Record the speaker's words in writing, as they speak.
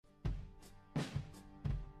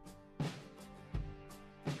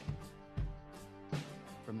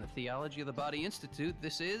Theology of the Body Institute.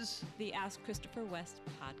 This is the Ask Christopher West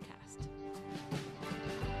podcast.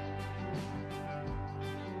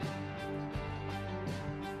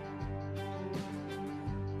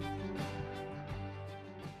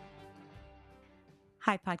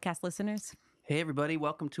 Hi, podcast listeners. Hey, everybody.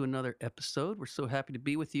 Welcome to another episode. We're so happy to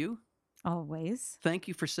be with you. Always. Thank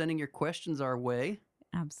you for sending your questions our way.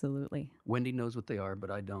 Absolutely. Wendy knows what they are,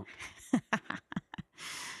 but I don't.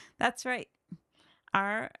 That's right.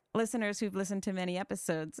 Our listeners who've listened to many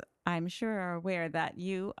episodes, I'm sure are aware that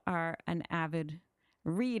you are an avid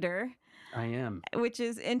reader. I am. Which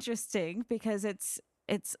is interesting because it's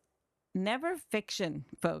never fiction,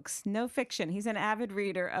 folks. No fiction. He's an avid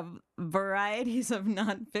reader of varieties of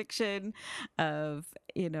nonfiction, of,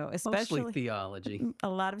 especially mostly theology. A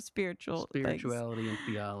lot of spirituality things. And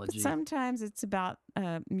theology. But sometimes it's about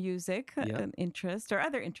music, an interest, or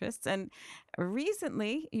other interests. And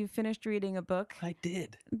recently, you finished reading a book. I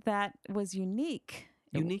did. That was unique.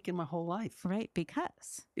 Unique in my whole life. Right,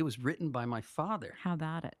 because it was written by my father. How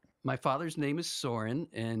about it? My father's name is Soren,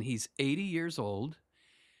 and he's 80 years old.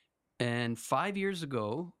 And 5 years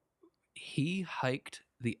ago, he hiked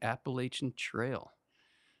the Appalachian Trail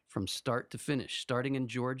from start to finish, starting in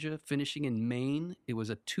Georgia, finishing in Maine. It was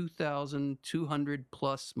a 2,200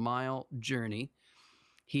 plus mile journey.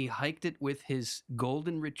 He hiked it with his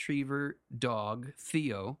golden retriever dog,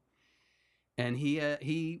 Theo. And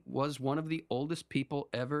he was one of the oldest people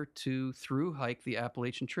ever to through hike the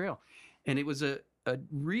Appalachian Trail. And it was a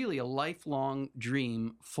really a lifelong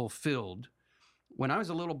dream fulfilled. When I was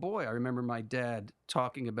a little boy, I remember my dad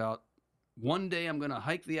talking about, one day I'm going to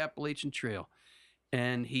hike the Appalachian Trail.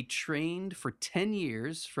 And he trained for 10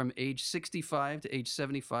 years, from age 65 to age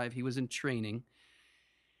 75. He was in training.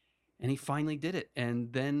 And he finally did it.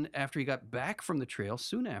 And then after he got back from the trail,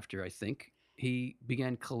 soon after, I think, he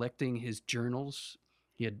began collecting his journals.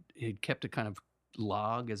 He'd kept a kind of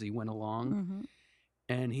log as he went along. Mm-hmm.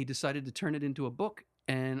 And he decided to turn it into a book.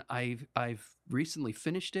 And I've recently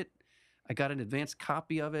finished it. I got an advanced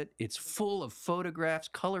copy of it. It's full of photographs,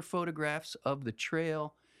 color photographs of the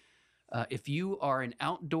trail. If you are an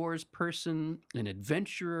outdoors person, an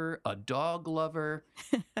adventurer, a dog lover,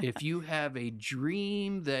 if you have a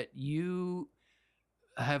dream that you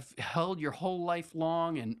have held your whole life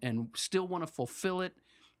long and still want to fulfill it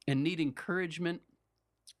and need encouragement,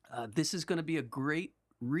 this is going to be a great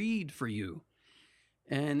read for you.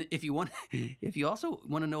 And if you also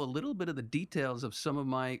want to know a little bit of the details of some of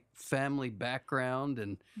my family background,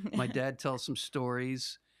 and my dad tells some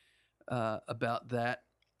stories about that.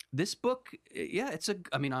 This book,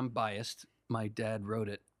 I'm biased. My dad wrote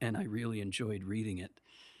it, and I really enjoyed reading it.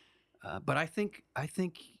 But I think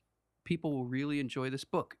people will really enjoy this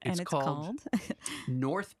book. It's called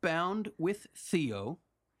Northbound with Theo.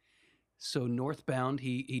 So Northbound,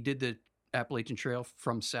 he did the Appalachian Trail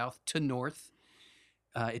from south to north.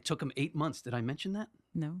 It took him 8 months. Did I mention that?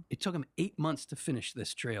 No. It took him 8 months to finish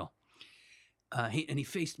this trail. He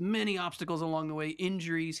faced many obstacles along the way,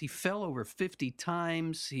 injuries. He fell over 50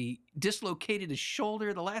 times. He dislocated his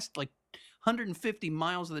shoulder. The last 150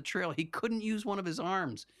 miles of the trail, he couldn't use one of his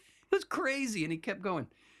arms. It was crazy, and he kept going.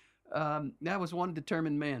 That was one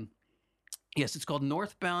determined man. Yes, it's called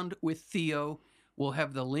Northbound with Theo. We'll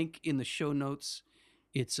have the link in the show notes.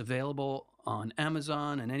 It's available on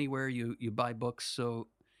Amazon and anywhere you buy books. So,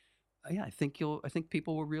 I think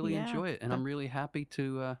people will really enjoy it, and I'm really happy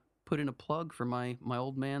to put in a plug for my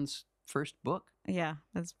old man's first book. Yeah,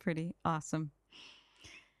 that's pretty awesome.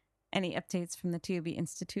 Any updates from the TOB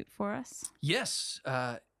Institute for us? Yes,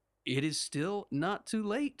 it is still not too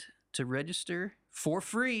late to register for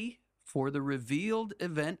free for the Revealed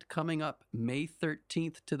event coming up May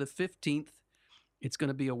 13th to the 15th. It's going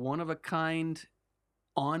to be a one-of-a-kind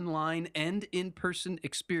online and in-person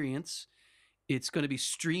experience. It's going to be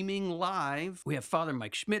streaming live. We have Father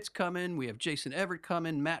Mike Schmitz coming. We have Jason Everett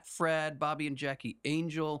coming, Matt Fradd, Bobby and Jackie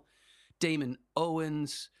Angel, Damon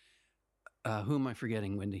Owens. Who am I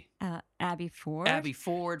forgetting, Wendy? Abby Ford. Abby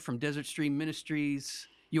Ford from Desert Stream Ministries.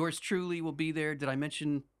 Yours truly will be there. Did I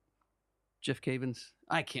mention Jeff Cavins?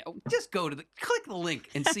 I can't. Just click the link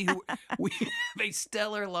and see who. We have a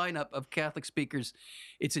stellar lineup of Catholic speakers.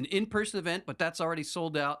 It's an in-person event, but that's already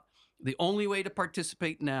sold out. The only way to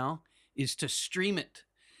participate now is to stream it.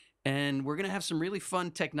 And we're going to have some really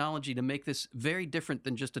fun technology to make this very different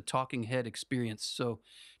than just a talking head experience. So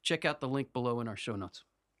check out the link below in our show notes.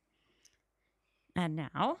 And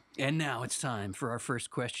now it's time for our first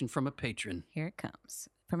question from a patron. Here it comes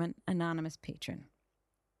from an anonymous patron.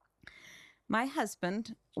 My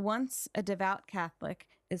husband, once a devout Catholic,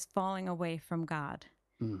 is falling away from God.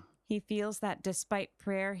 He feels that despite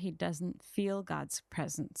prayer, he doesn't feel God's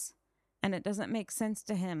presence. And it doesn't make sense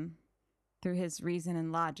to him through his reason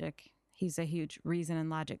and logic. He's a huge reason and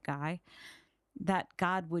logic guy, that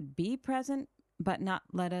God would be present, but not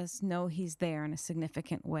let us know he's there in a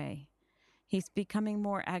significant way. He's becoming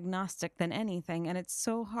more agnostic than anything, and it's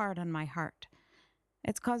so hard on my heart.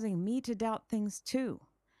 It's causing me to doubt things too.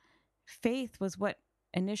 Faith was what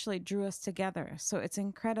initially drew us together, so it's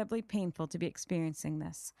incredibly painful to be experiencing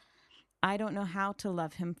this. I don't know how to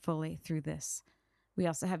love him fully through this. We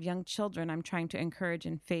also have young children I'm trying to encourage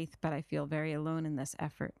in faith, but I feel very alone in this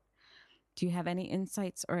effort. Do you have any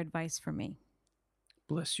insights or advice for me?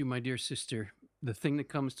 Bless you, my dear sister. The thing that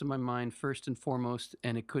comes to my mind first and foremost,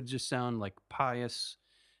 and it could just sound like pious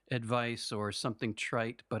advice or something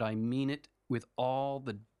trite, but I mean it with all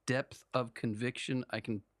the depth of conviction I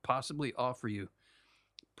can possibly offer you.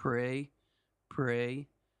 Pray, pray,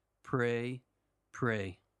 pray,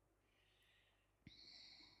 pray.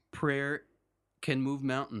 Prayer can move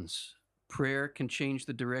mountains. Prayer can change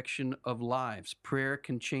the direction of lives. Prayer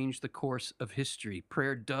can change the course of history.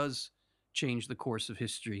 Prayer does change the course of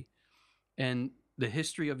history. And the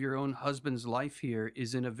history of your own husband's life here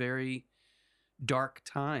is in a very dark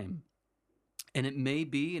time. And it may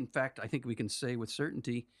be, in fact, I think we can say with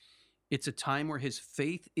certainty, it's a time where his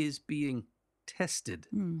faith is being tested.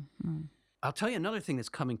 Mm-hmm. I'll tell you another thing that's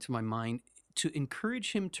coming to my mind. To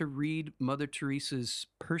encourage him to read Mother Teresa's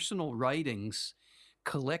personal writings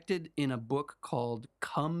collected in a book called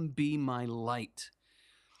Come Be My Light.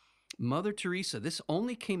 Mother Teresa, this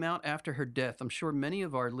only came out after her death. I'm sure many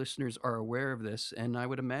of our listeners are aware of this, and I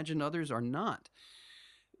would imagine others are not,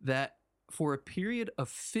 that for a period of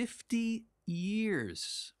 50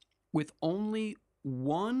 years, with only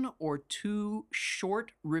 1 or 2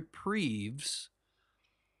 short reprieves,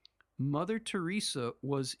 Mother Teresa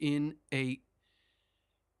was in a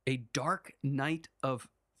dark night of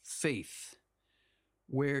faith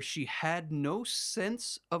where she had no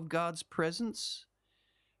sense of God's presence,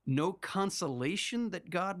 no consolation that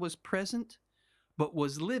God was present, but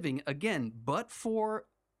was living, again, but for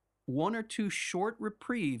 1 or 2 short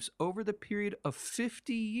reprieves over the period of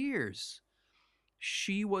 50 years,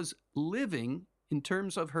 she was living in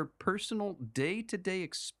terms of her personal day-to-day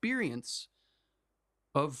experience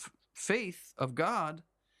of faith of God.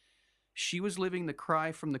 She was living the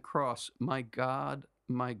cry from the cross, my God,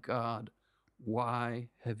 why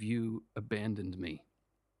have you abandoned me?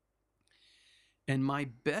 And my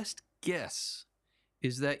best guess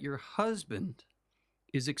is that your husband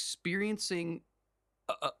is experiencing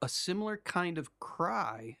a similar kind of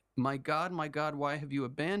cry, my God, why have you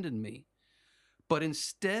abandoned me? But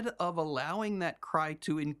instead of allowing that cry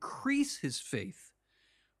to increase his faith,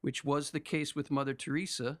 which was the case with Mother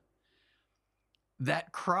Teresa,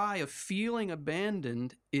 that cry of feeling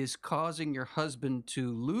abandoned is causing your husband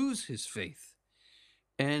to lose his faith.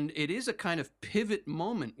 And it is a kind of pivot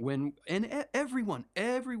moment when, and everyone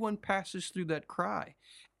passes through that cry.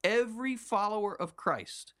 Every follower of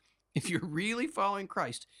Christ, if you're really following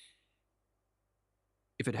Christ,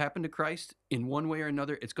 if it happened to Christ in one way or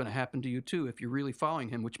another, it's going to happen to you too if you're really following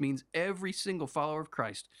him, which means every single follower of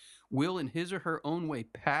Christ will in his or her own way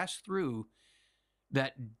pass through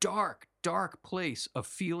that dark, dark place of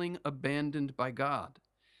feeling abandoned by God.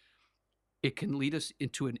 It can lead us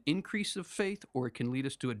into an increase of faith, or it can lead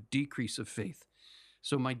us to a decrease of faith.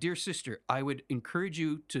 So, my dear sister, I would encourage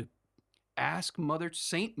you to ask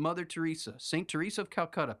Saint Mother Teresa, Saint Teresa of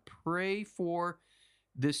Calcutta, pray for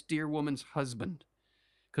this dear woman's husband,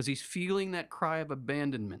 because he's feeling that cry of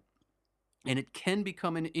abandonment. And it can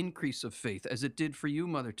become an increase of faith, as it did for you,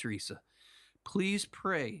 Mother Teresa. Please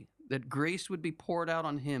pray that grace would be poured out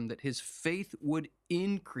on him, that his faith would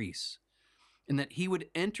increase, and that he would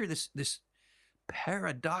enter this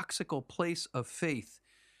paradoxical place of faith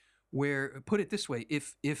where, put it this way,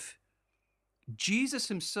 if Jesus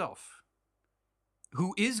himself,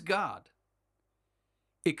 who is God,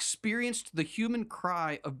 experienced the human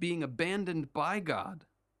cry of being abandoned by God,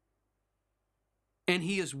 and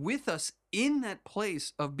he is with us in that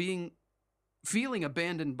place of feeling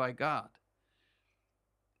abandoned by God,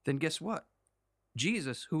 then guess what?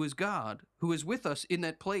 Jesus, who is God, who is with us in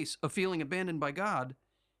that place of feeling abandoned by God,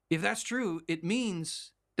 if that's true, it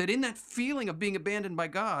means that in that feeling of being abandoned by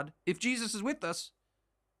God, if Jesus is with us,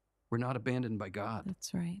 we're not abandoned by God.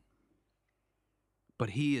 That's right. But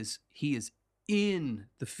he is in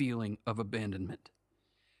the feeling of abandonment.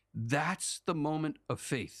 That's the moment of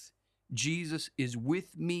faith. Jesus is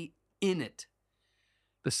with me in it.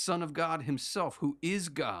 The Son of God himself, who is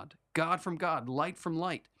God, God from God, light from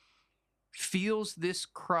light, feels this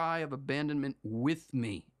cry of abandonment with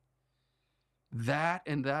me. That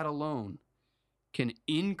and that alone can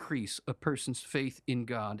increase a person's faith in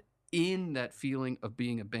God in that feeling of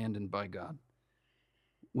being abandoned by God.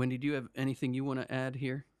 Wendy, do you have anything you want to add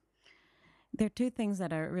here? There are two things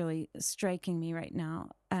that are really striking me right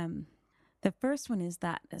now. The first one is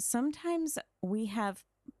that sometimes we have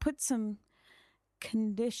put some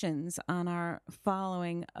conditions on our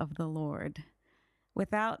following of the Lord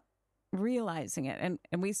without realizing it.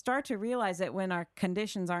 And we start to realize it when our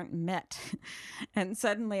conditions aren't met. And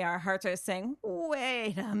suddenly our hearts are saying,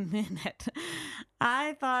 wait a minute.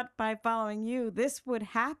 I thought by following you, this would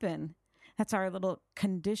happen. That's our little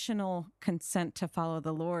conditional consent to follow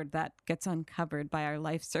the Lord that gets uncovered by our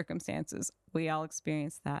life circumstances. We all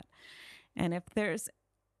experience that. And if there's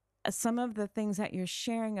some of the things that you're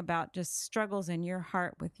sharing about just struggles in your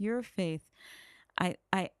heart with your faith, I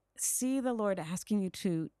see the Lord asking you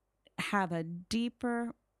to have a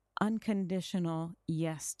deeper, unconditional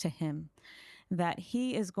yes to Him, that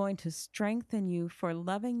He is going to strengthen you for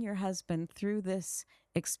loving your husband through this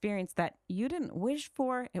experience that you didn't wish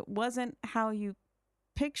for. It wasn't how you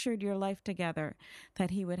pictured your life together,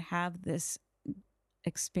 that He would have this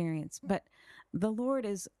experience. But the Lord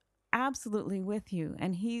is absolutely with you,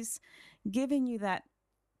 and He's giving you that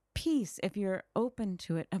peace, if you're open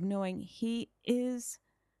to it, of knowing He is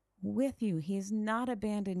with you. He's not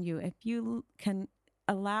abandoned you. If you can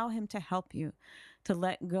allow Him to help you to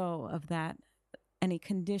let go of that, any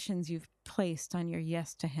conditions you've placed on your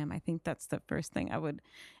yes to Him, I think that's the first thing I would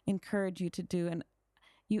encourage you to do. And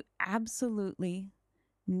you absolutely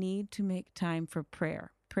need to make time for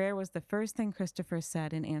prayer. Prayer was the first thing Christopher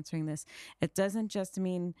said in answering this. It doesn't just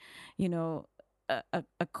mean,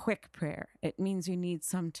 a quick prayer. It means you need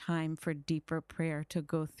some time for deeper prayer to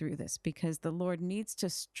go through this, because the Lord needs to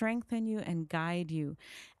strengthen you and guide you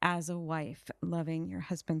as a wife, loving your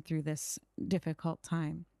husband through this difficult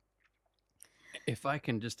time. If I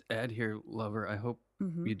can just add here, lover, I hope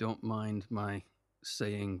Mm-hmm. you don't mind my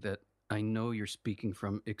saying that I know you're speaking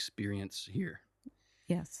from experience here.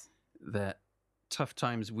 Yes. That tough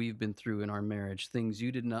times we've been through in our marriage, things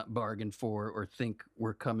you did not bargain for or think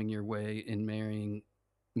were coming your way in marrying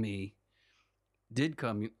me, did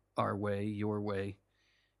come our way, your way,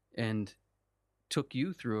 and took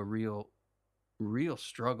you through a real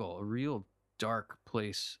struggle, a real dark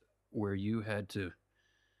place where you had to,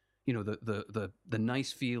 the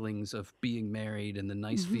nice feelings of being married and the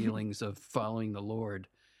nice feelings of following the Lord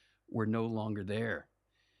were no longer there.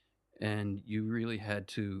 And you really had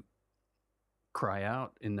to cry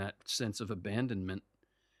out in that sense of abandonment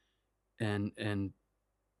and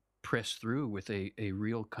press through with a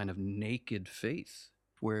real kind of naked faith,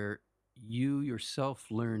 where you yourself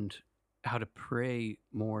learned how to pray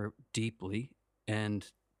more deeply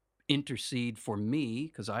and intercede for me,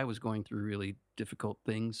 because I was going through really difficult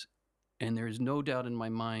things. And there is no doubt in my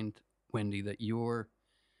mind, Wendy, that you're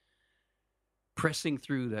pressing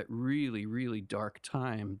through that really, really dark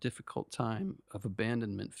time, difficult time of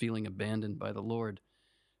abandonment, feeling abandoned by the Lord,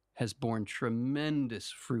 has borne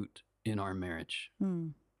tremendous fruit in our marriage.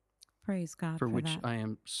 Praise God for which that. I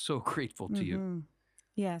am so grateful to you.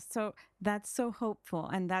 Yes, so that's so hopeful.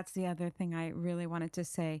 And that's the other thing I really wanted to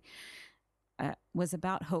say was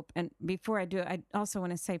about hope. And before I do it, I also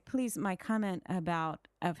want to say, please, my comment about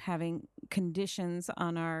of having conditions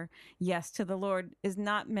on our yes to the Lord is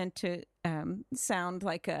not meant to sound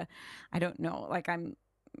like I don't know, like I'm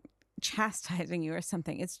chastising you or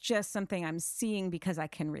something. It's just something I'm seeing because I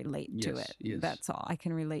can relate to it. Yes. That's all. I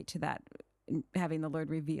can relate to that, having the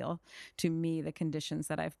Lord reveal to me the conditions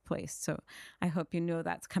that I've placed. So I hope you know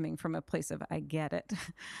that's coming from a place of, I get it.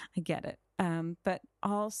 I get it. But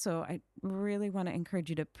also, I really want to encourage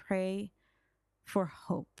you to pray for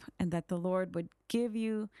hope, and that the Lord would give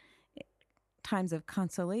you times of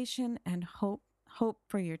consolation and hope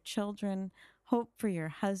for your children, hope for your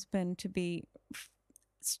husband to be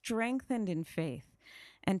strengthened in faith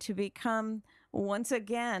and to become once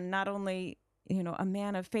again not only a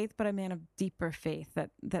man of faith, but a man of deeper faith,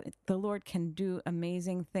 that the Lord can do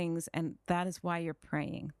amazing things. And that is why you're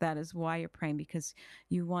praying. That is why you're praying, because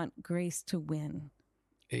you want grace to win.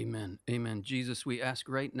 Amen. Amen. Jesus, we ask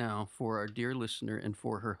right now for our dear listener and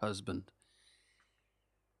for her husband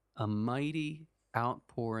a mighty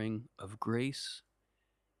outpouring of grace,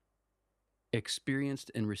 experienced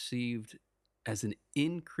and received as an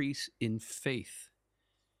increase in faith,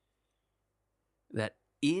 that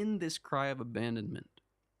in this cry of abandonment,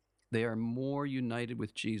 they are more united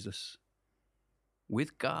with Jesus,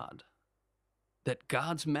 with God, that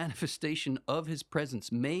God's manifestation of His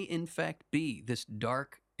presence may in fact be this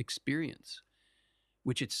dark experience,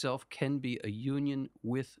 which itself can be a union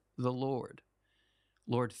with the Lord,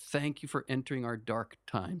 Lord, thank you for entering our dark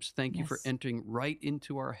times. Thank you for Yes. entering right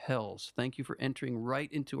into our hells. Thank you for entering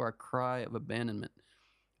right into our cry of abandonment.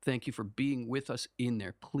 Thank you for being with us in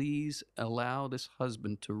there. Please allow this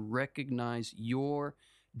husband to recognize your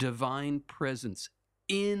divine presence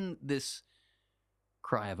in this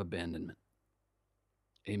cry of abandonment.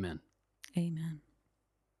 Amen. Amen.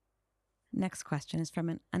 Next question is from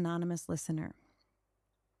an anonymous listener.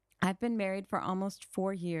 I've been married for almost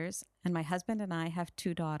 4 years, and my husband and I have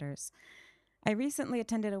 2 daughters. I recently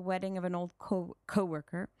attended a wedding of an old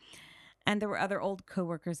coworker, and there were other old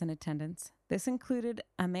coworkers in attendance. This included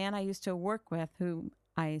a man I used to work with who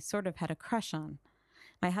I sort of had a crush on.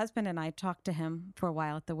 My husband and I talked to him for a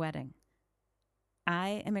while at the wedding.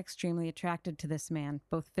 I am extremely attracted to this man,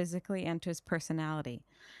 both physically and to his personality.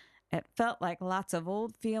 It felt like lots of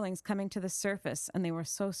old feelings coming to the surface, and they were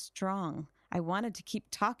so strong. I wanted to keep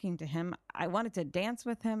talking to him. I wanted to dance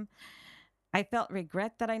with him. I felt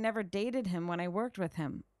regret that I never dated him when I worked with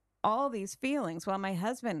him. All these feelings while my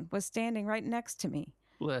husband was standing right next to me.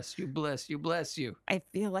 Bless you, bless you, bless you. I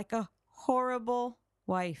feel like a horrible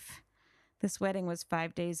wife. This wedding was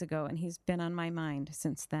 5 days ago, and he's been on my mind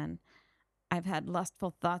since then. I've had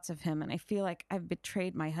lustful thoughts of him, and I feel like I've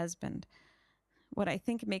betrayed my husband. What I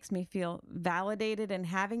think makes me feel validated in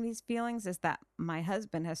having these feelings is that my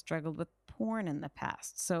husband has struggled with porn in the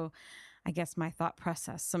past. So I guess my thought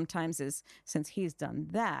process sometimes is, since he's done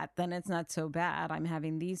that, then it's not so bad. I'm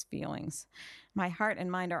having these feelings. My heart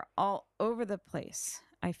and mind are all over the place.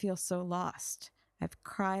 I feel so lost. I've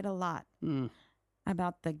cried a lot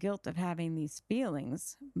about the guilt of having these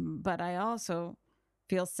feelings, but I also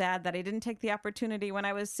feel sad that I didn't take the opportunity when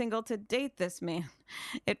I was single to date this man.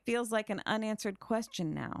 It feels like an unanswered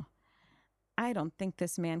question now. I don't think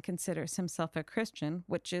this man considers himself a Christian,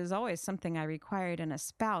 which is always something I required in a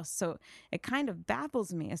spouse, so it kind of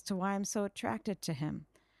baffles me as to why I'm so attracted to him.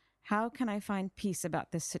 How can I find peace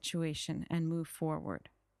about this situation and move forward?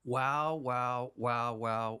 Wow, wow, wow,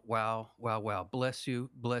 wow, wow, wow, wow. Bless you,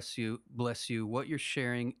 bless you, bless you. What you're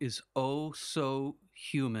sharing is oh so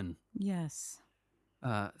human. Yes.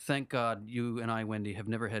 Thank God you and I, Wendy, have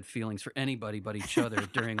never had feelings for anybody but each other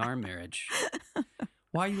during our marriage.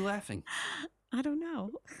 Why are you laughing? I don't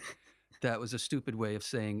know. That was a stupid way of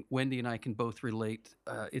saying Wendy and I can both relate.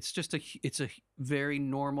 It's just it's a very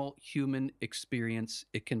normal human experience.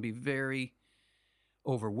 It can be very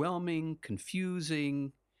overwhelming,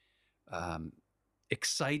 confusing,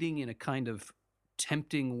 exciting in a kind of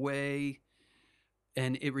tempting way.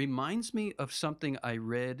 And it reminds me of something I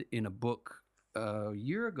read in a book a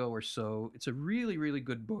year ago or so. It's a really, really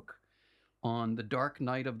good book on the dark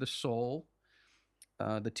night of the soul,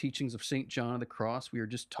 the teachings of St. John of the Cross. We were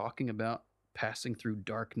just talking about passing through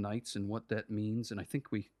dark nights and what that means. And I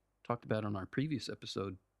think we talked about it on our previous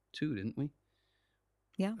episode too, didn't we?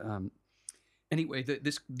 Yeah. Anyway,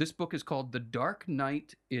 this book is called The Dark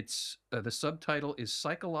Night. It's the subtitle is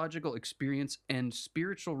Psychological Experience and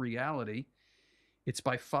Spiritual Reality. It's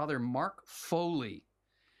by Father Mark Foley,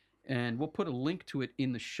 and we'll put a link to it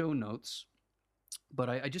in the show notes. But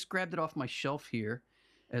I just grabbed it off my shelf here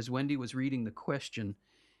as Wendy was reading the question,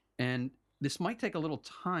 and this might take a little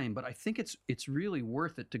time, but I think it's really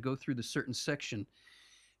worth it to go through the certain section.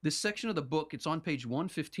 This section of the book, it's on page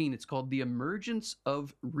 115. It's called The Emergence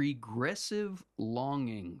of Regressive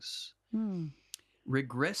Longings.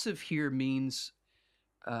 Regressive here means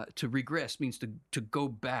to regress, means to go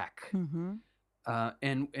back.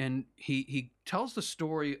 And he tells the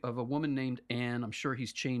story of a woman named Anne. I'm sure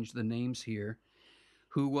he's changed the names here,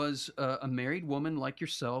 who was a married woman like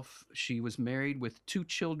yourself. She was married with 2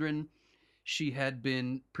 children. She had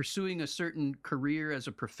been pursuing a certain career as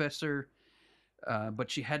a professor, but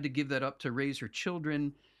she had to give that up to raise her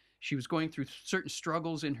children. She was going through certain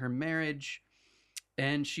struggles in her marriage,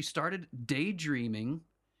 and she started daydreaming.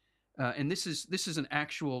 And this is an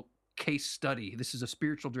actual case study. This is a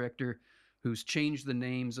spiritual director who's changed the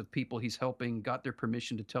names of people he's helping, got their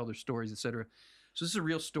permission to tell their stories, etc. So this is a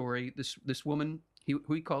real story. This woman,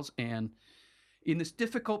 who he calls Anne, in this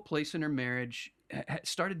difficult place in her marriage,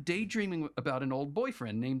 started daydreaming about an old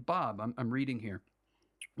boyfriend named Bob. I'm reading here,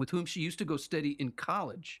 with whom she used to go study in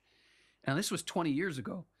college. And this was 20 years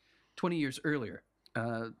ago, 20 years earlier.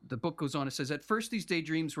 The book goes on, it says, at first these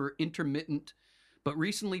daydreams were intermittent, but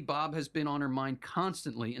recently Bob has been on her mind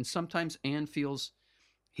constantly, and sometimes Anne feels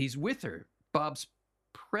he's with her. Bob's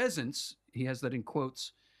presence, he has that in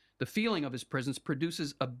quotes, the feeling of his presence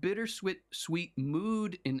produces a bittersweet sweet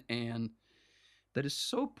mood in Anne that is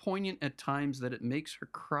so poignant at times that it makes her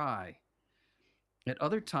cry. At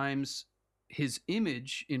other times, his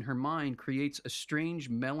image in her mind creates a strange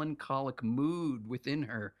melancholic mood within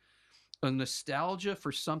her, a nostalgia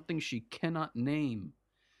for something she cannot name,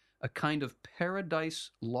 a kind of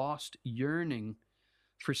paradise lost yearning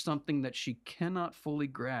for something that she cannot fully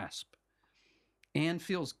grasp. Anne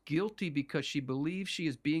feels guilty because she believes she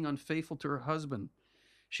is being unfaithful to her husband.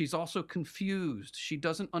 She's also confused. She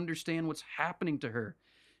doesn't understand what's happening to her,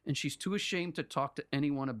 and she's too ashamed to talk to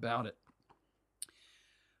anyone about it.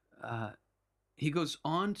 He goes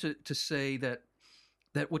on to say that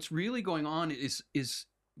what's really going on is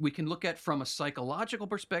we can look at from a psychological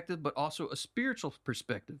perspective, but also a spiritual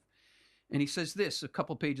perspective. And he says this a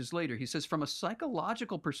couple pages later. He says, from a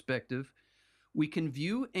psychological perspective, we can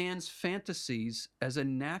view Anne's fantasies as a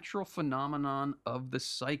natural phenomenon of the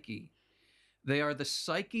psyche. They are the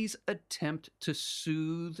psyche's attempt to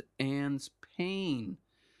soothe Anne's pain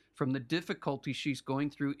from the difficulty she's going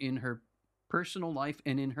through in her personal life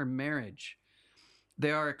and in her marriage.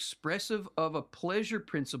 They are expressive of a pleasure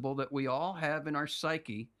principle that we all have in our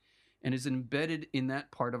psyche and is embedded in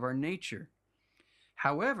that part of our nature.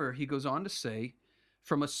 However, he goes on to say,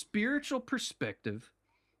 from a spiritual perspective,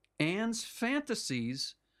 Anne's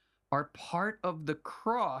fantasies are part of the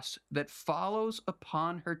cross that follows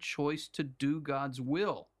upon her choice to do God's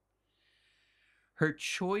will. Her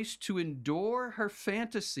choice to endure her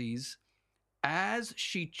fantasies as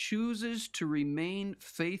she chooses to remain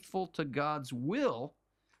faithful to God's will.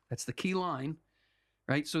 That's the key line,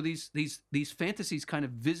 right? So these fantasies kind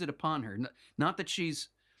of visit upon her. Not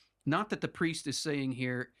that the priest is saying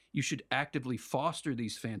here you should actively foster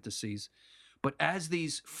these fantasies, but as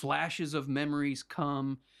these flashes of memories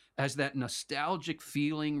come, as that nostalgic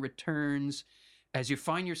feeling returns, as you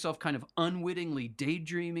find yourself kind of unwittingly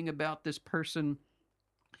daydreaming about this person,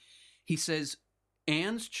 he says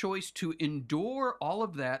Anne's choice to endure all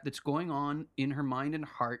of that that's going on in her mind and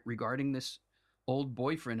heart regarding this old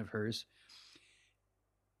boyfriend of hers,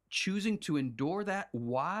 choosing to endure that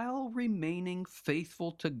while remaining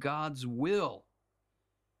faithful to God's will,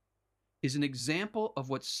 is an example of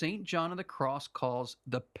what St. John of the Cross calls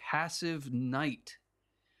the passive night.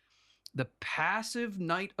 The passive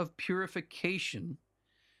night of purification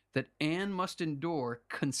that Anne must endure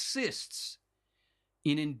consists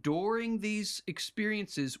in enduring these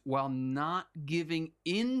experiences while not giving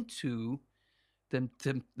into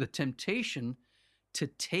the temptation to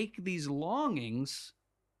take these longings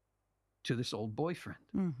to this old boyfriend.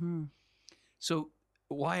 Mm-hmm. So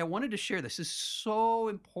why I wanted to share this is so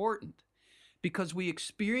important, because we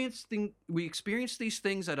experience these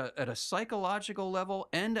things at a psychological level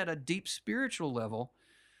and at a deep spiritual level,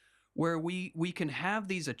 where we can have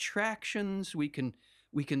these attractions, we can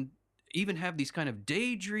even have these kind of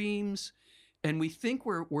daydreams, and we think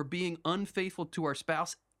we're being unfaithful to our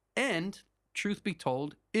spouse. And truth be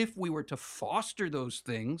told, if we were to foster those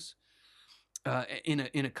things in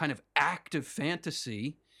a kind of active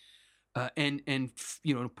fantasy, and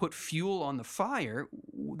put fuel on the fire,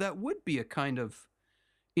 that would be a kind of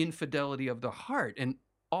infidelity of the heart. And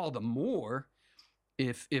all the more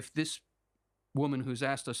if this woman who's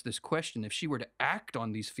asked us this question, if she were to act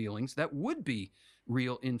on these feelings, that would be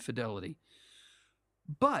real infidelity.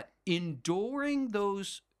 But enduring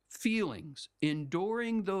those feelings,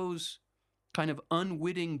 enduring those kind of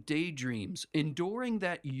unwitting daydreams, enduring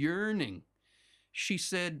that yearning, she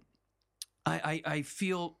said, I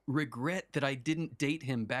feel regret that I didn't date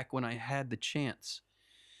him back when I had the chance.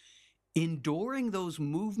 Enduring those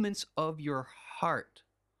movements of your heart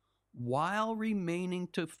while remaining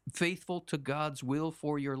faithful to God's will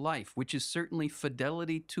for your life, which is certainly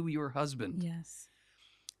fidelity to your husband. Yes.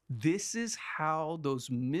 This is how those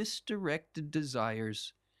misdirected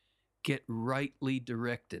desires get rightly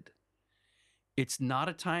directed. It's not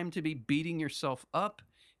a time to be beating yourself up.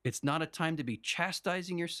 It's not a time to be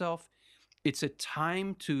chastising yourself. It's a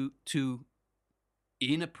time to,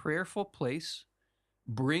 in a prayerful place,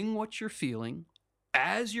 bring what you're feeling,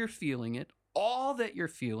 as you're feeling it, all that you're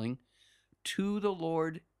feeling, to the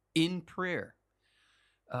Lord in prayer.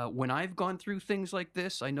 When I've gone through things like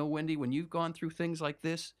this, I know, Wendy, when you've gone through things like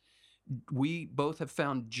this, we both have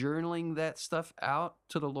found journaling that stuff out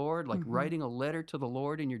to the Lord, like writing a letter to the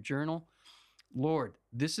Lord in your journal. Lord,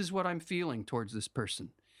 this is what I'm feeling towards this person,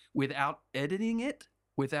 without editing it,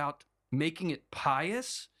 without making it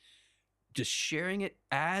pious, just sharing it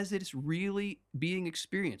as it's really being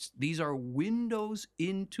experienced. These are windows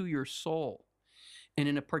into your soul. And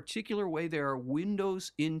in a particular way, there are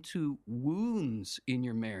windows into wounds in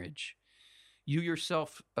your marriage. You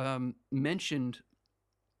yourself mentioned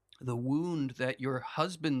the wound that your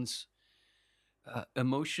husband's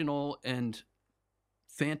emotional and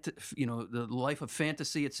the life of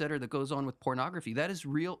fantasy, et cetera, that goes on with pornography. That is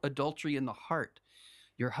real adultery in the heart.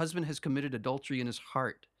 Your husband has committed adultery in his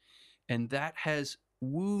heart. and that has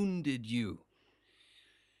wounded you.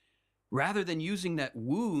 Rather than using that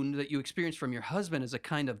wound that you experienced from your husband as a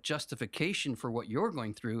kind of justification for what you're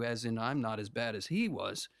going through, as in, I'm not as bad as he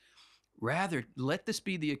was, rather let this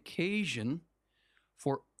be the occasion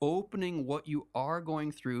for opening what you are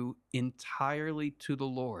going through entirely to the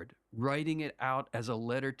Lord, writing it out as a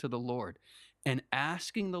letter to the Lord, and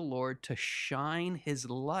asking the Lord to shine his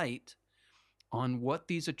light on what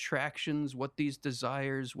these attractions, what these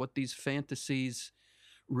desires, what these fantasies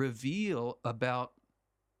reveal about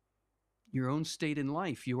your own state in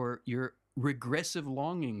life, your regressive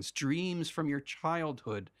longings, dreams from your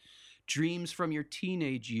childhood, dreams from your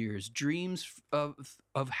teenage years, dreams of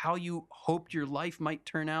how you hoped your life might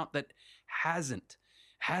turn out that hasn't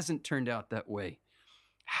turned out that way.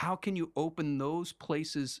 How can you open those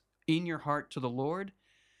places in your heart to the Lord?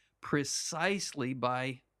 Precisely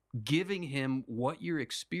by giving him what you're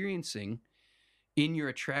experiencing in your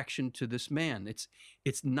attraction to this man.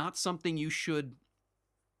 It's not something you should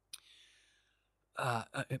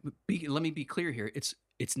let me be clear here.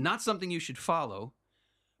 It's not something you should follow,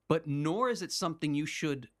 but nor is it something you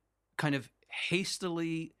should kind of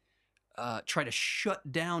hastily try to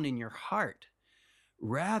shut down in your heart.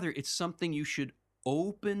 Rather, it's something you should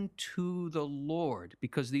open to the Lord,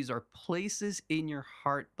 because these are places in your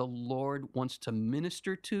heart the Lord wants to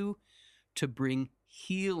minister to bring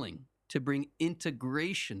healing, to bring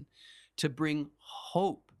integration, to bring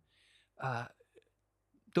hope.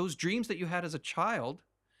 Those dreams that you had as a child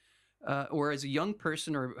or as a young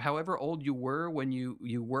person, or however old you were when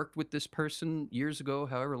you worked with this person years ago,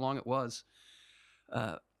 however long it was,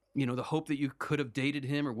 the hope that you could have dated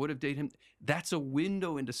him or would have dated him, that's a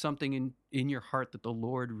window into something in your heart that the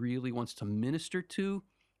Lord really wants to minister to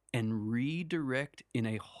and redirect in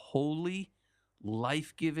a holy,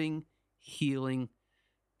 life-giving, healing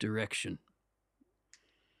direction.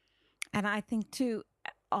 And I think, too,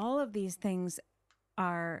 all of these things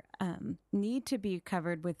are need to be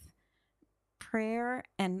covered with prayer.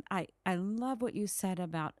 And I love what you said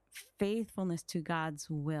about faithfulness to God's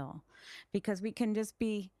will, because we can just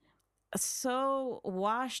be so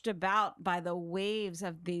washed about by the waves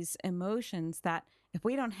of these emotions that if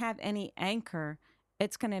we don't have any anchor,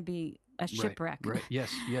 it's going to be a shipwreck. Right.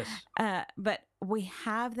 Yes. But we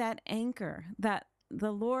have that anchor that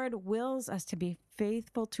the Lord wills us to be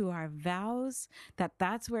faithful to our vows,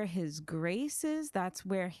 that's where his grace is, that's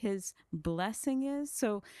where his blessing is.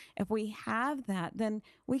 So if we have that, then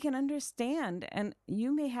we can understand, and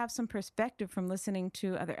you may have some perspective from listening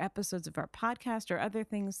to other episodes of our podcast or other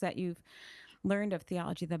things that you've learned of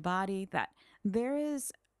Theology of the Body, that there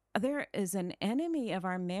is an enemy of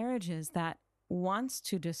our marriages that wants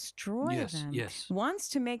to destroy them, wants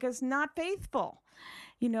to make us not faithful,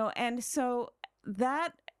 and so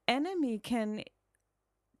that enemy can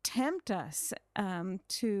tempt us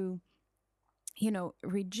to,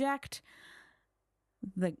 reject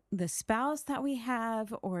the spouse that we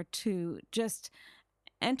have, or to just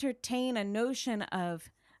entertain a notion of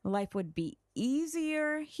life would be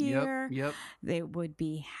easier here. Yep. They would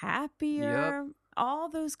be happier. Yep. All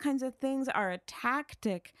those kinds of things are a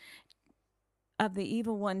tactic of the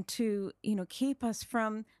evil one to, keep us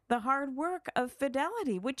from the hard work of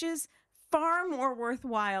fidelity, which is far more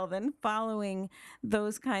worthwhile than following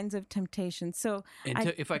those kinds of temptations. So,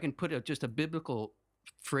 if I can put just a biblical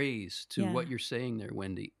phrase to what you're saying there,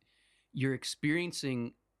 Wendy, you're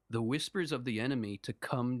experiencing the whispers of the enemy to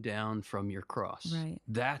come down from your cross. Right.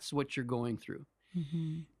 That's what you're going through.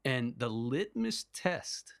 Mm-hmm. And the litmus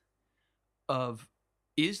test of,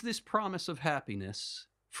 is this promise of happiness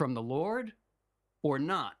from the Lord or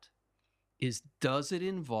not, is, does it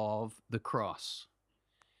involve the cross?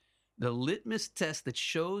 The litmus test that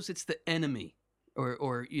shows it's the enemy,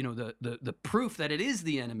 or the proof that it is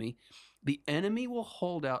the enemy will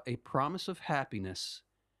hold out a promise of happiness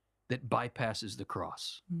that bypasses the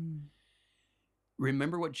cross. Mm.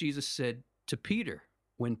 Remember what Jesus said to Peter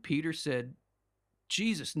when Peter said,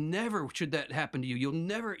 Jesus, never should that happen to you.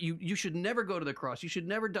 You should never go to the cross. You should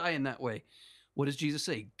never die in that way. What does Jesus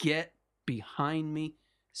say? Get behind me,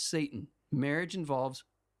 Satan. Marriage involves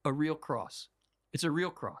a real cross. It's a real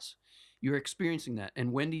cross. You're experiencing that.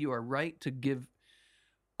 And Wendy, you are right to give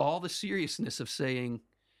all the seriousness of saying,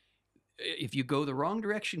 if you go the wrong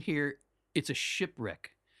direction here, it's a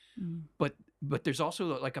shipwreck. Mm. But there's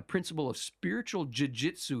also like a principle of spiritual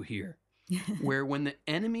jiu-jitsu here, where when the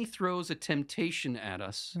enemy throws a temptation at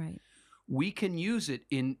us, right, we can use it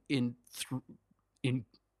in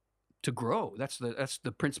to grow. That's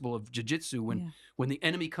the principle of jiu-jitsu. When the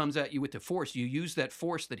enemy comes at you with the force, you use that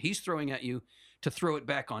force that he's throwing at you to throw it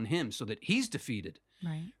back on him so that he's defeated.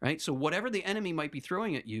 right. Right? So whatever the enemy might be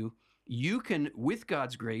throwing at you, you can, with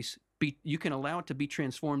God's grace, you can allow it to be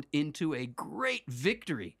transformed into a great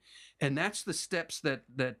victory. And that's the steps that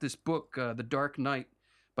this book, The Dark Night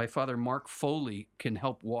by Father Mark Foley, can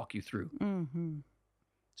help walk you through. Mm-hmm.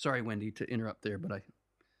 Sorry, Wendy, to interrupt there, but I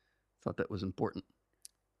thought that was important.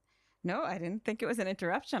 No, I didn't think it was an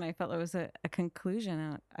interruption. I felt it was a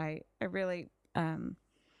conclusion. I really,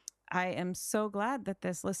 I am so glad that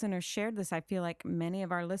this listener shared this. I feel like many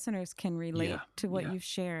of our listeners can relate to what you've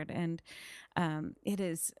shared. And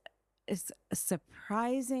it's a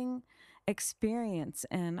surprising experience.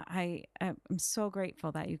 And I'm so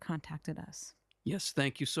grateful that you contacted us. Yes,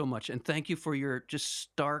 thank you so much. And thank you for your just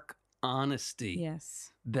stark honesty.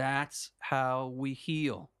 Yes. That's how we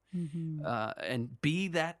heal. Mm-hmm. And be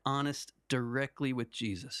that honest directly with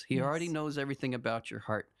Jesus. He already knows everything about your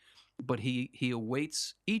heart, but he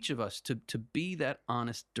awaits each of us to be that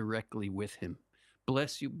honest directly with him.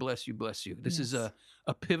 Bless you, bless you, bless you. This is a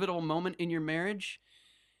pivotal moment in your marriage.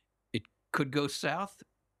 It could go south,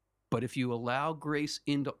 but if you allow grace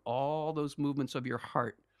into all those movements of your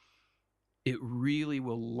heart, it really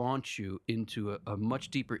will launch you into a much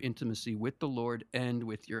deeper intimacy with the Lord and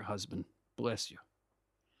with your husband. Bless you.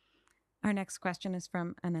 Our next question is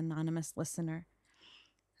from an anonymous listener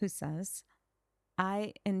who says,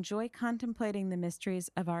 I enjoy contemplating the mysteries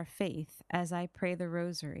of our faith as I pray the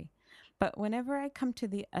rosary, but whenever I come to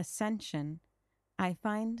the Ascension, I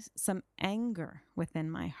find some anger within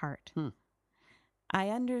my heart. I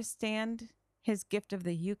understand his gift of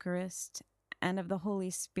the Eucharist and of the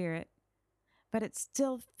Holy Spirit, but it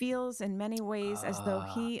still feels in many ways as though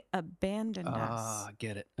he abandoned us. I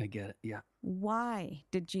get it. Yeah. Why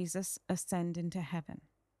did Jesus ascend into heaven?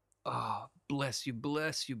 Oh, bless you,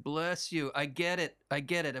 bless you, bless you. I get it.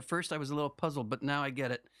 At first I was a little puzzled, but now I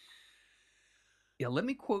get it. Yeah, let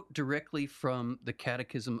me quote directly from the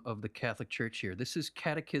Catechism of the Catholic Church here. This is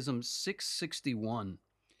Catechism 661.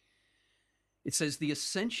 It says, the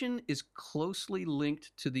Ascension is closely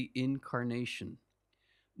linked to the Incarnation.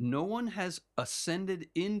 No one has ascended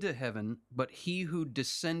into heaven but he who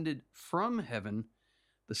descended from heaven,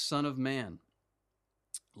 the Son of Man.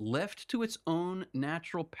 Left to its own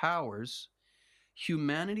natural powers,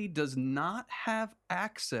 humanity does not have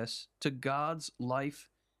access to God's life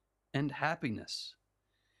and happiness.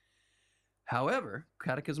 However,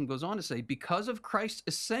 Catechism goes on to say, because of Christ's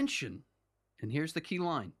ascension, and here's the key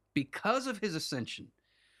line, because of his ascension,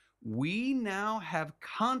 we now have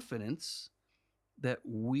confidence that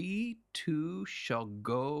we too shall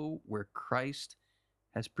go where Christ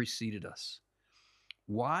has preceded us.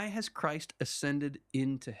 Why has Christ ascended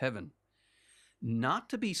into heaven? Not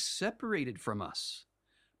to be separated from us,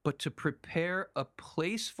 but to prepare a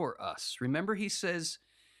place for us. Remember, he says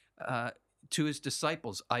to his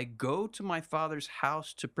disciples, I go to my Father's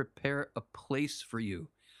house to prepare a place for you.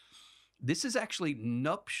 This is actually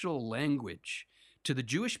nuptial language. To the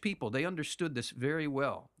Jewish people, they understood this very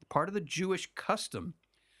well. Part of the Jewish custom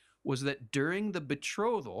was that during the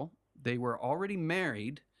betrothal, they were already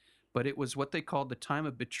married, but it was what they called the time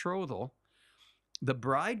of betrothal. The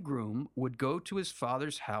bridegroom would go to his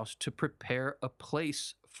father's house to prepare a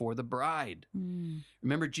place for the bride.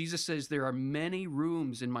 Remember, Jesus says, there are many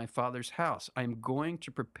rooms in my Father's house. I'm going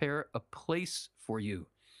to prepare a place for you.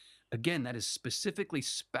 Again, that is specifically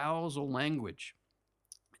spousal language.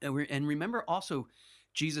 And remember also,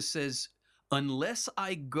 Jesus says, unless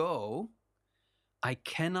I go, I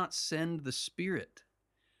cannot send the Spirit.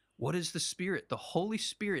 What is the Spirit? The Holy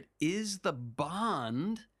Spirit is the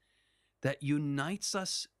bond that unites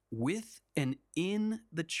us with and in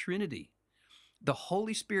the Trinity. The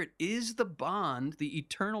Holy Spirit is the bond, the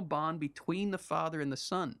eternal bond between the Father and the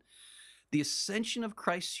Son. The ascension of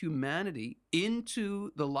Christ's humanity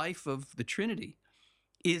into the life of the Trinity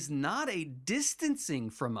is not a distancing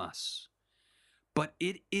from us, but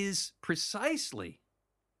it is precisely,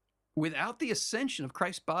 without the ascension of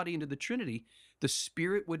Christ's body into the Trinity, the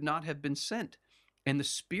Spirit would not have been sent. And the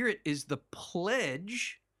Spirit is the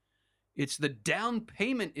pledge, it's the down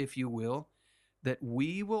payment, if you will, that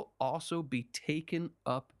we will also be taken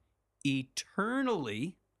up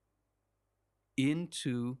eternally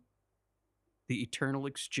into the eternal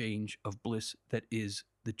exchange of bliss that is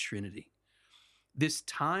the Trinity. This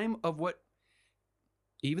time of what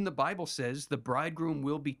even the Bible says the bridegroom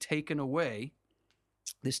will be taken away,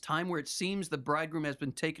 this time where it seems the bridegroom has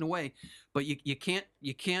been taken away, but you can't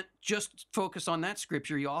just focus on that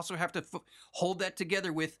scripture. You also have to hold that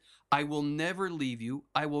together with, I will never leave you.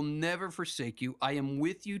 I will never forsake you. I am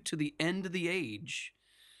with you to the end of the age,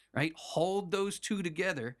 right? Hold those two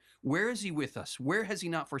together. Where is he with us? Where has he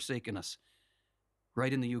not forsaken us?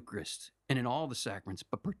 Right in the Eucharist and in all the sacraments,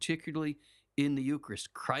 but particularly in the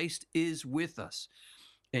Eucharist. Christ is with us.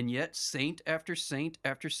 And yet, saint after saint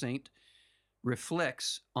after saint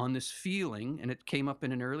reflects on this feeling, and it came up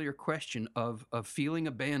in an earlier question of feeling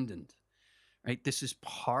abandoned, right? This is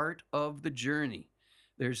part of the journey.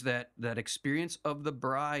 There's that experience of the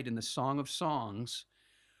bride in the Song of Songs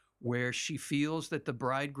where she feels that the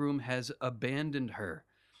bridegroom has abandoned her,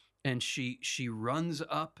 and she runs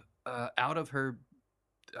up out of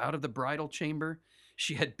the bridal chamber.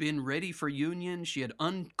 She had been ready for union. She had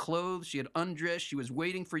unclothed. She had undressed. She was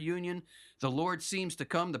waiting for union. The Lord seems to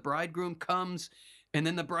come. The bridegroom comes, and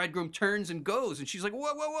then the bridegroom turns and goes, and she's like,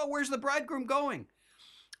 "Whoa, whoa, whoa! Where's the bridegroom going?"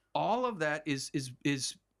 All of that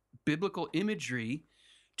is biblical imagery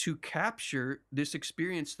to capture this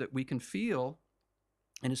experience that we can feel,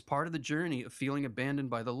 and is part of the journey of feeling abandoned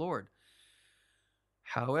by the Lord.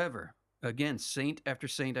 However, again, saint after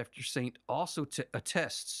saint after saint also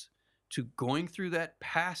attests to going through that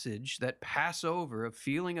passage, that Passover of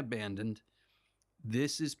feeling abandoned.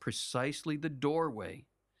 This is precisely the doorway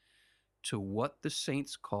to what the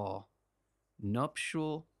saints call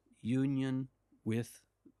nuptial union with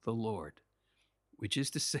the Lord, which is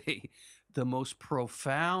to say, the most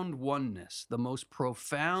profound oneness, the most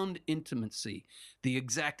profound intimacy. The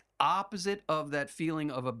exact opposite of that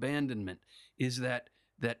feeling of abandonment is that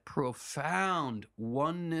profound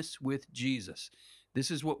oneness with Jesus. This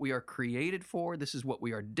is what we are created for. This is what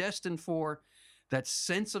we are destined for. That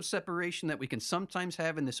sense of separation that we can sometimes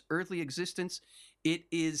have in this earthly existence, it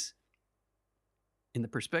is, in the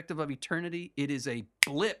perspective of eternity, it is a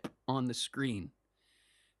blip on the screen.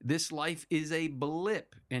 This life is a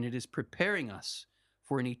blip, and it is preparing us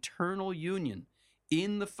for an eternal union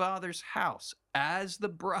in the Father's house as the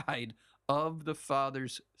bride of the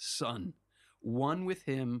Father's Son. One with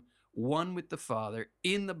Him, one with the Father,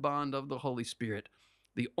 in the bond of the Holy Spirit.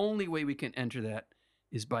 The only way we can enter that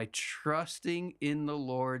is by trusting in the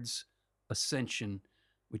Lord's ascension,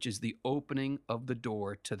 which is the opening of the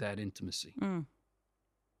door to that intimacy.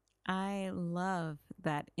 I love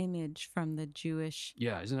that image from the Jewish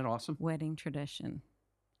isn't it awesome? Wedding tradition.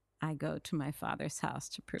 I go to my Father's house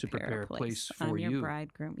to prepare a place for I'm you. your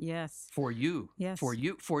bridegroom. Yes. For you. Yes.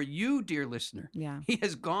 For you, dear listener. Yeah. He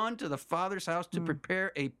has gone to the Father's house to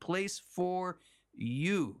prepare a place for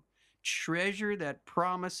you. Treasure that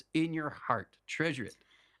promise in your heart. Treasure it.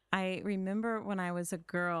 I remember when I was a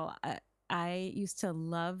girl, I used to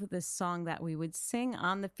love this song that we would sing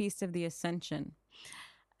on the Feast of the Ascension.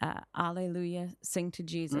 Alleluia, sing to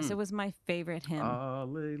Jesus. It was my favorite hymn.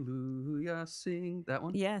 Alleluia, sing. That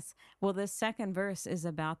one? Yes. Well, the second verse is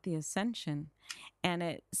about the ascension, and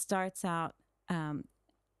it starts out,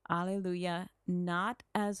 Alleluia, not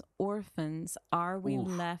as orphans are we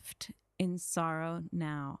left in sorrow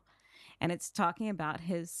now. And it's talking about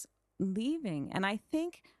his leaving. And I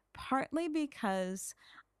think partly because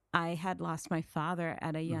I had lost my father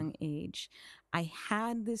at a young age, I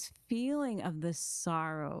had this feeling of the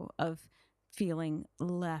sorrow of feeling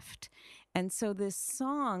left. And so this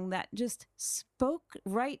song that just spoke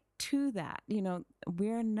right to that,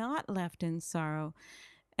 we're not left in sorrow.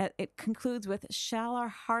 It concludes with, shall our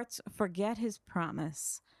hearts forget his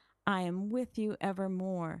promise? I am with you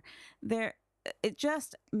evermore. It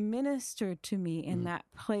just ministered to me in that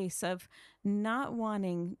place of not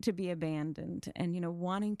wanting to be abandoned and,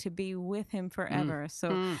 wanting to be with him forever.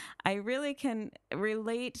 So I really can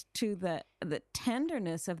relate to the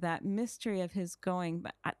tenderness of that mystery of his going,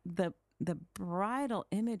 but the bridal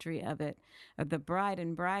imagery of it, of the bride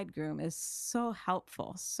and bridegroom, is so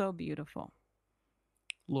helpful, so beautiful.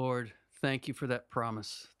 Lord, thank you for that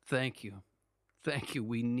promise. Thank you. Thank you.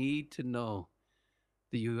 We need to know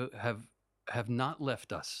that you have not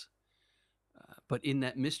left us, but in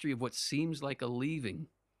that mystery of what seems like a leaving,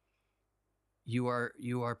 you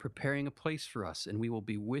are preparing a place for us, and we will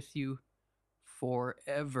be with you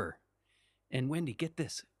forever. And Wendy, get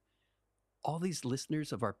this, all these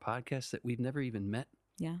listeners of our podcast that we've never even met,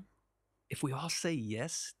 if we all say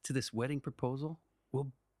yes to this wedding proposal,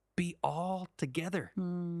 we'll be all together.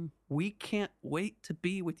 We can't wait to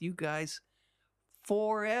be with you guys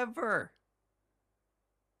forever.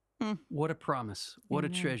 What a promise. What a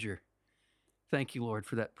treasure. Thank you, Lord,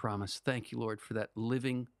 for that promise. Thank you, Lord, for that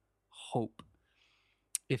living hope.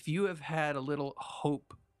 If you have had a little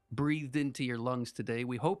hope breathed into your lungs today,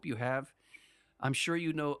 we hope you have. I'm sure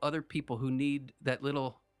you know other people who need that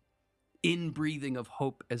little inbreathing of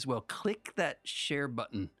hope as well. Click that share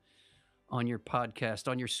button on your podcast,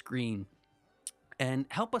 on your screen, and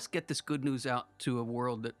help us get this good news out to a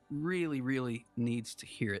world that really, really needs to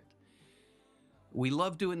hear it. We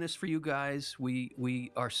love doing this for you guys.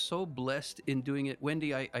 We are so blessed in doing it.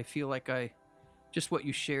 Wendy, I feel like I just what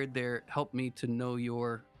you shared there helped me to know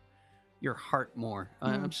your heart more.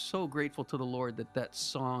 I'm so grateful to the Lord that that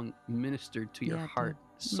song ministered to your Yeah, it heart.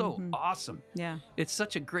 did. So awesome. Yeah. It's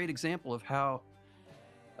such a great example of how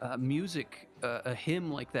music, a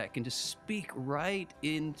hymn like that, can just speak right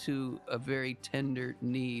into a very tender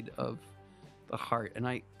need of the heart. And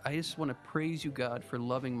I just want to praise you, God, for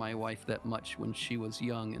loving my wife that much when she was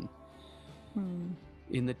young, and Mm.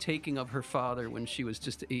 in the taking of her father when she was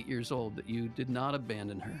just 8 years old, that you did not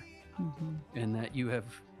abandon her, Mhm. and that you have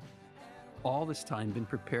all this time been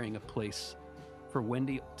preparing a place for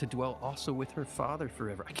Wendy to dwell also with her father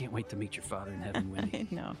forever. I can't wait to meet your father in heaven, Wendy.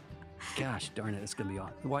 I know. Gosh darn it, it's going to be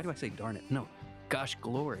on. Why do I say darn it? No, gosh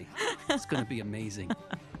glory. It's going to be amazing.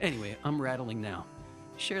 Anyway, I'm rattling now.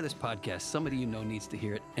 Share this podcast. Somebody you know needs to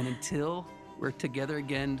hear it. And until we're together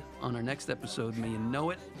again on our next episode, may you know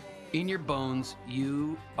it in your bones.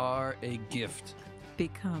 You are a gift.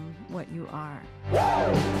 Become what you are.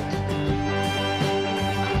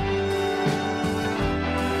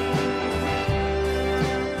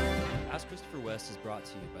 Ask Christopher West is brought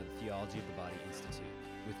to you by the Theology of the Body Institute,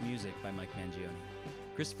 with music by Mike Mangione.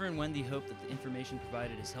 Christopher and Wendy hope that the information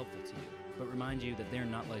provided is helpful to you, but remind you that they are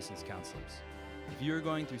not licensed counselors. If you are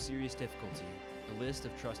going through serious difficulty, a list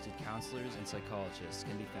of trusted counselors and psychologists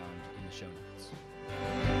can be found in the show notes.